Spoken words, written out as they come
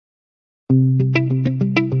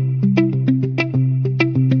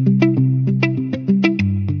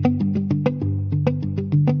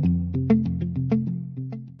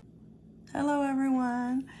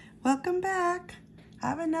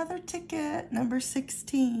number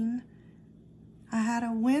 16. I had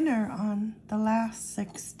a winner on the last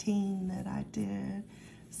 16 that I did.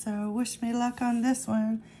 So wish me luck on this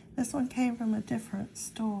one. This one came from a different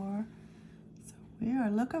store. So we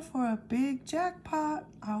are looking for a big jackpot.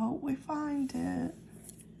 I hope we find it.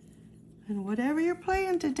 And whatever you're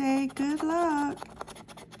playing today, good luck.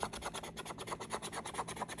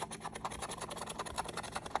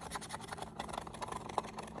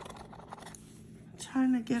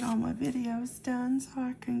 Trying to get all my videos done so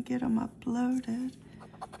I can get them uploaded.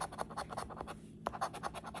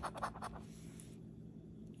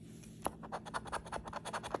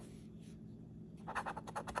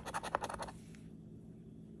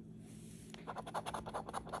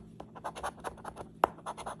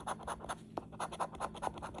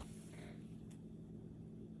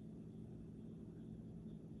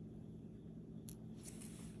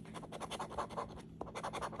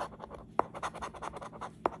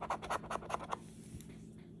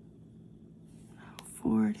 No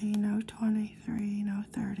 40, no 23, no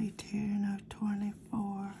 32, no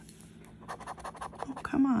 24. Oh,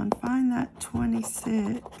 come on, find that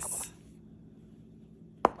 26.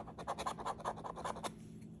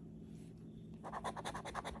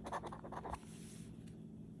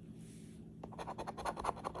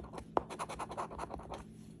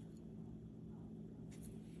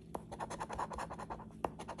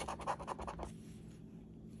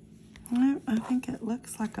 Nope, I think it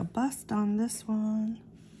looks like a bust on this one.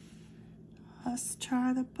 Let's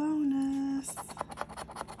try the bonus.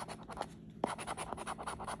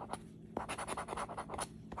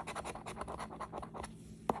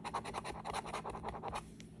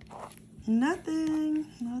 Nothing,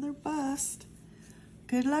 another bust.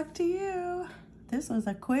 Good luck to you. This was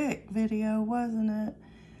a quick video, wasn't it?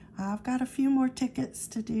 I've got a few more tickets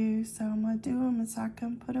to do, so I'm gonna do them so I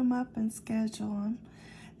can put them up and schedule them.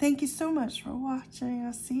 Thank you so much for watching.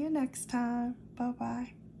 I'll see you next time.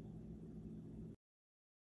 Bye-bye.